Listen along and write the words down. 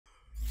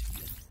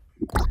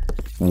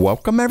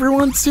Welcome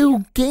everyone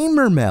to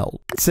Gamer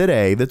Melt.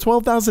 Today, the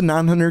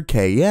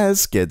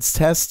 12900KS gets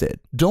tested.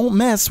 Don't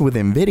mess with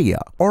Nvidia.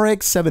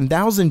 RX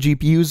 7000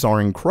 GPUs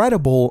are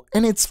incredible,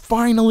 and it's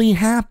finally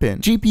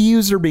happened.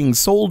 GPUs are being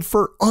sold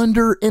for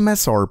under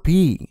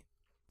MSRP.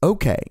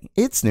 Okay,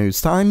 it's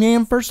news time,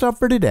 and first up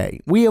for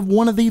today, we have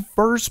one of the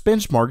first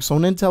benchmarks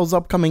on Intel's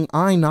upcoming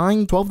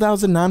i9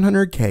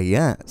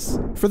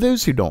 12900KS. For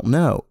those who don't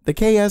know, the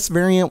KS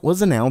variant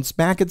was announced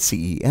back at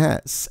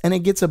CES, and it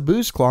gets a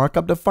boost clock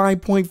up to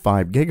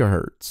 5.5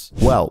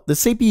 GHz. Well, the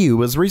CPU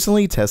was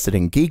recently tested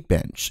in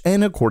Geekbench,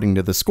 and according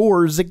to the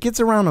scores, it gets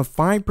around a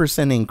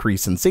 5%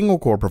 increase in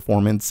single-core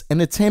performance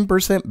and a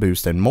 10%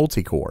 boost in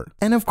multi-core.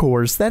 And of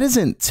course, that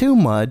isn't too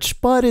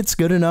much, but it's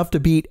good enough to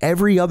beat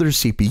every other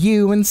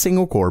CPU in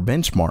single-core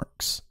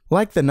benchmarks.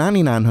 Like the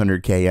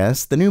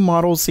 9900KS, the new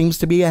model seems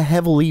to be a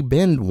heavily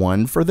binned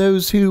one for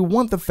those who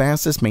want the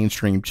fastest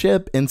mainstream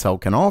chip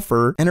Intel can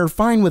offer and are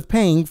fine with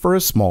paying for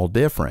a small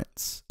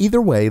difference.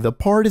 Either way, the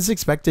part is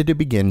expected to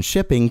begin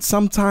shipping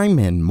sometime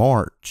in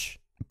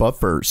March. But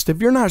first,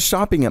 if you're not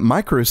shopping at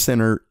Micro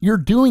Center, you're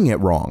doing it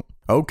wrong.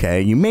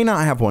 Okay, you may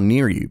not have one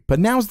near you, but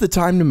now's the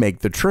time to make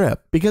the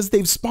trip because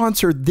they've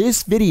sponsored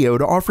this video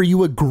to offer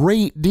you a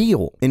great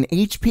deal, an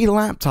HP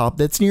laptop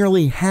that's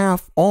nearly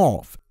half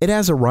off. It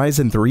has a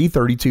Ryzen 3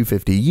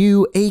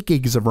 3250U,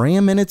 8GB of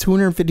RAM, and a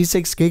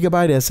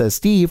 256GB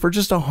SSD for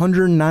just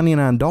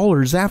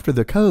 $199 after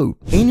the code.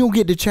 And you'll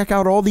get to check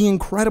out all the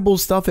incredible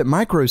stuff at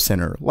Micro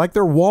Center, like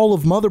their wall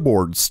of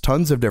motherboards,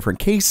 tons of different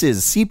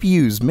cases,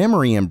 CPUs,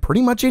 memory, and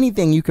pretty much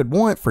anything you could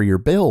want for your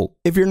build.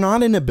 If you're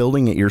not into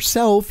building it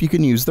yourself, you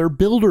can use their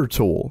builder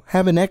tool,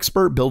 have an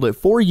expert build it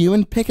for you,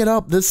 and pick it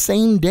up the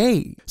same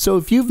day. So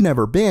if you've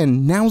never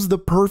been, now's the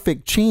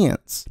perfect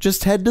chance.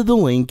 Just head to the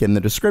link in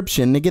the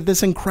description to get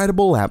this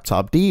incredible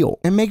laptop deal,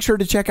 and make sure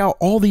to check out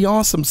all the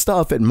awesome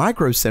stuff at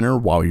Micro Center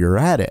while you're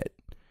at it.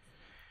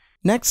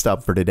 Next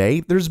up for today,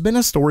 there's been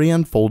a story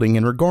unfolding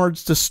in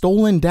regards to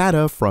stolen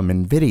data from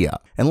Nvidia,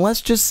 and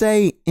let's just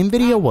say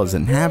Nvidia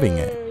wasn't having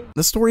it.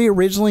 The story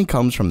originally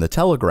comes from The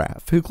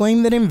Telegraph, who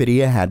claimed that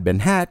Nvidia had been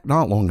hacked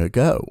not long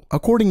ago.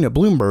 According to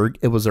Bloomberg,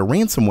 it was a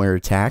ransomware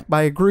attack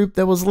by a group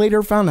that was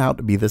later found out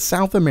to be the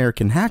South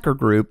American hacker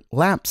group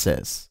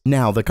Lapsus.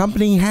 Now, the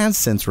company has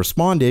since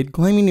responded,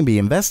 claiming to be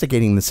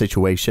investigating the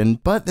situation,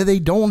 but that they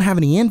don't have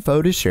any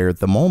info to share at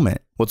the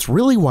moment. What's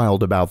really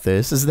wild about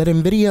this is that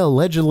Nvidia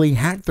allegedly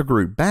hacked the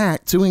group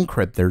back to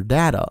encrypt their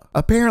data.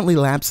 Apparently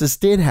Lapsus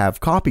did have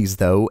copies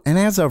though, and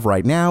as of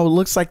right now, it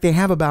looks like they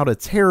have about a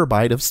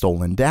terabyte of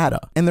stolen data.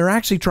 And they're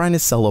actually trying to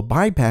sell a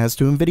bypass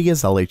to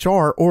Nvidia's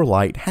LHR or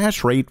Light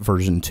Hash Rate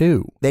version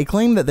 2. They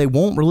claim that they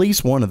won't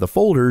release one of the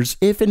folders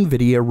if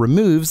Nvidia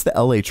removes the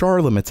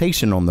LHR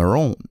limitation on their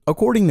own.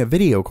 According to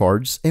video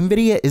cards,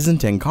 Nvidia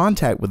isn't in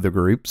contact with the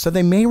group, so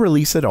they may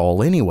release it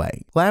all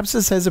anyway.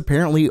 Lapsus has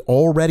apparently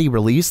already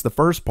released the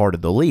first part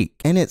of the leak,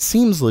 and it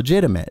seems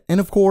legitimate. And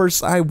of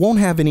course, I won't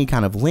have any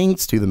kind of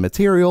links to the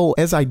material,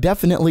 as I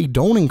definitely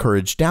don't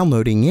encourage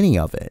downloading any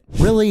of it.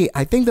 Really,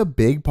 I think the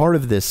big part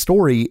of this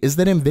story is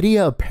that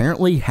Nvidia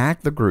apparently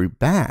hacked the group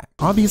back.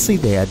 Obviously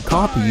they had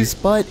copies,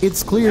 but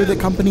it's clear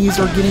that companies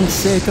are getting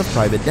sick of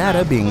private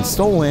data being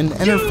stolen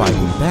and are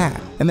fighting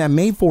back, and that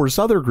may force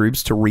other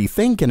groups to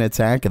rethink an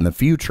attack in the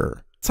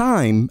future.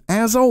 Time,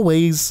 as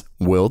always,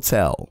 will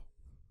tell.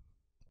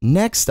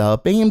 Next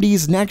up,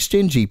 AMD's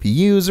next-gen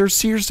GPUs are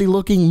seriously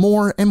looking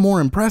more and more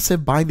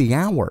impressive by the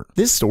hour.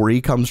 This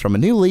story comes from a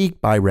new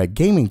leak by Red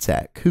Gaming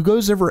Tech, who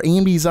goes over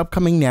AMD's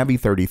upcoming Navi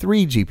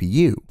 33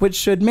 GPU, which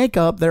should make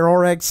up their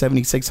RX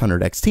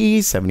 7600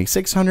 XT,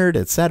 7600,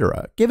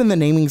 etc., given the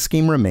naming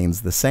scheme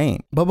remains the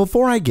same. But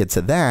before I get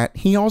to that,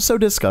 he also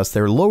discussed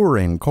their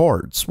lower-end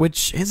cards,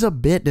 which is a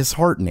bit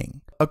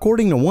disheartening.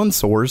 According to one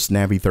source,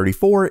 Navi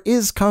 34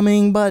 is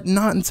coming, but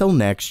not until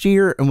next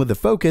year and with a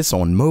focus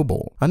on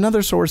mobile.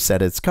 Another source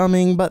said it's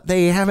coming, but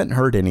they haven't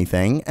heard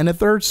anything, and a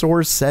third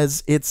source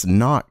says it's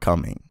not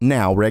coming.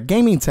 Now, Red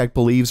Gaming Tech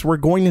believes we're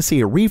going to see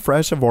a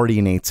refresh of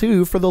RDNA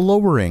 2 for the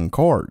lower end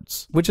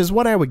cards, which is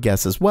what I would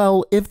guess as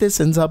well if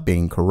this ends up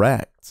being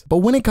correct. But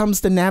when it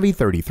comes to Navi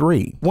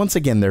 33, once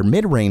again their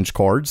mid-range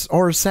cards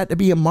are set to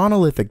be a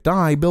monolithic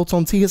die built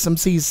on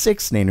TSMC's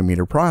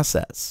 6nm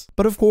process.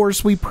 But of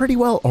course, we pretty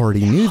well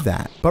already knew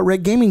that, but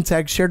Red Gaming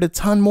Tech shared a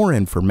ton more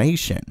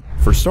information.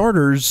 For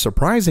starters,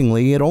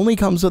 surprisingly, it only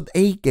comes with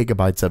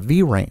 8GB of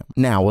VRAM.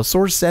 Now, a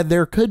source said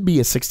there could be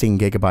a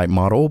 16GB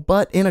model,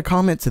 but in a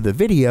comment to the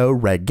video,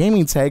 Red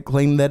Gaming Tech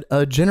claimed that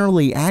a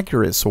generally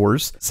accurate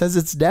source says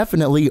it's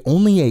definitely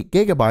only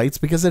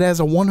 8GB because it has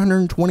a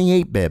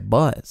 128-bit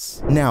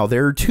bus. Now,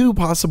 there are two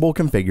possible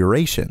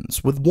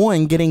configurations, with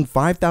one getting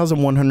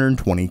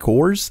 5120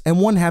 cores and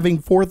one having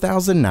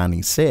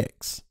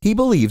 4096. He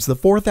believes the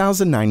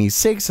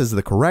 4096 is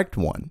the correct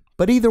one,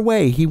 But either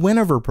way, he went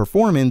over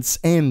performance,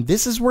 and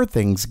this is where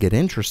things get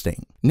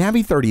interesting.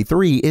 Navi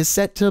 33 is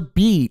set to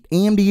beat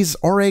AMD's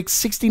RX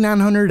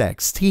 6900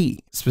 XT.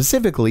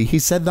 Specifically, he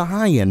said the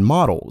high-end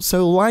model,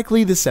 so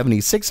likely the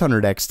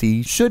 7600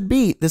 XT should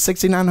beat the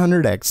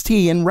 6900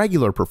 XT in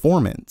regular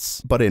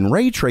performance. But in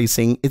ray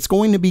tracing, it's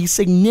going to be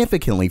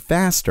significantly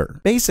faster.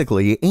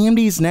 Basically,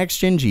 AMD's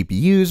next-gen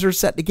GPUs are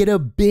set to get a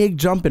big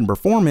jump in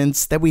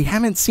performance that we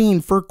haven't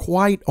seen for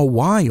quite a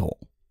while.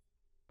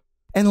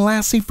 And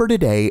lastly for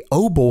today,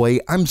 oh boy,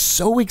 I'm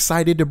so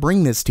excited to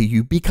bring this to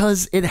you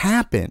because it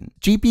happened.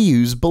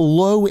 GPUs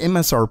below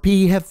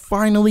MSRP have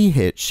finally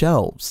hit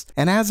shelves.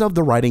 And as of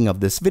the writing of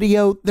this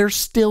video, they're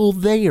still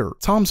there.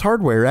 Tom's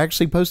Hardware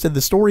actually posted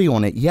the story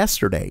on it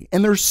yesterday,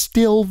 and they're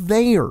still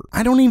there.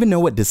 I don't even know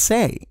what to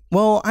say.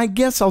 Well, I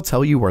guess I'll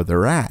tell you where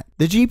they're at.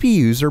 The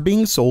GPUs are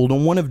being sold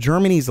on one of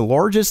Germany's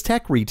largest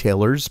tech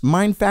retailers,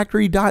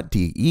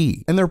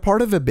 mindfactory.de, and they're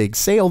part of a big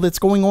sale that's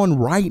going on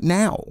right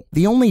now.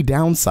 The only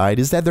downside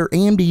is that they're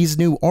AMD's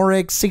new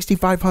RX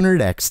 6500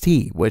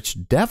 XT,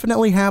 which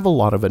definitely have a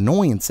lot of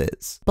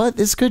annoyances. But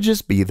this could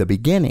just be the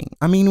beginning.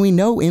 I mean, we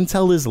know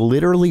Intel is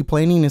literally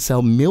planning to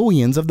sell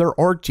millions of their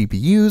Arc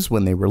GPUs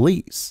when they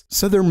release,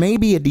 so there may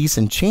be a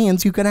decent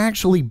chance you could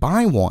actually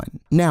buy one.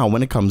 Now,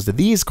 when it comes to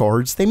these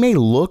cards, they may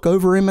look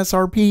over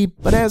MSRP,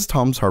 but as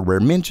Tom's Hardware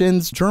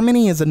mentions,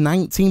 Germany has a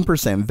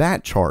 19%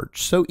 VAT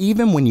charge, so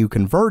even when you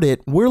convert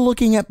it, we're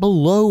looking at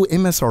below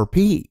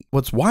MSRP.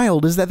 What's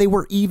wild is that they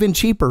were even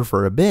cheaper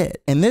for a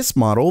bit, and this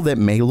model that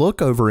may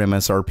look over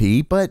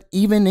MSRP, but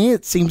even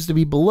it seems to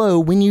be below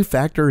when you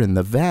factor in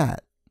the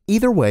VAT.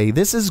 Either way,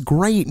 this is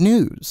great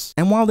news.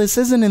 And while this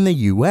isn't in the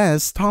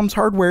US, Tom's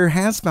Hardware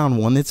has found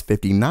one that's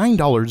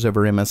 $59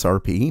 over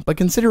MSRP, but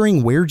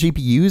considering where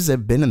GPUs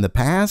have been in the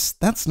past,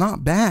 that's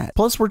not bad.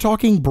 Plus, we're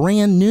talking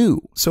brand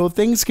new, so if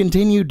things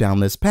continue down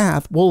this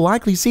path, we'll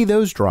likely see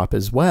those drop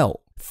as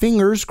well.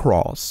 Fingers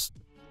crossed.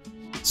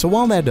 So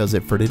while that does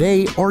it for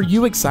today, are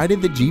you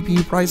excited that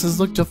GPU prices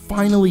look to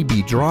finally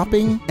be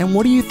dropping? And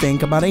what do you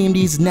think about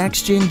AMD's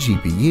next-gen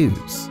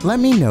GPUs? Let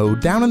me know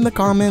down in the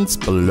comments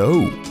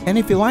below. And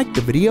if you liked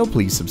the video,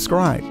 please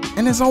subscribe.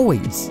 And as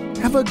always,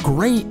 have a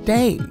great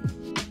day.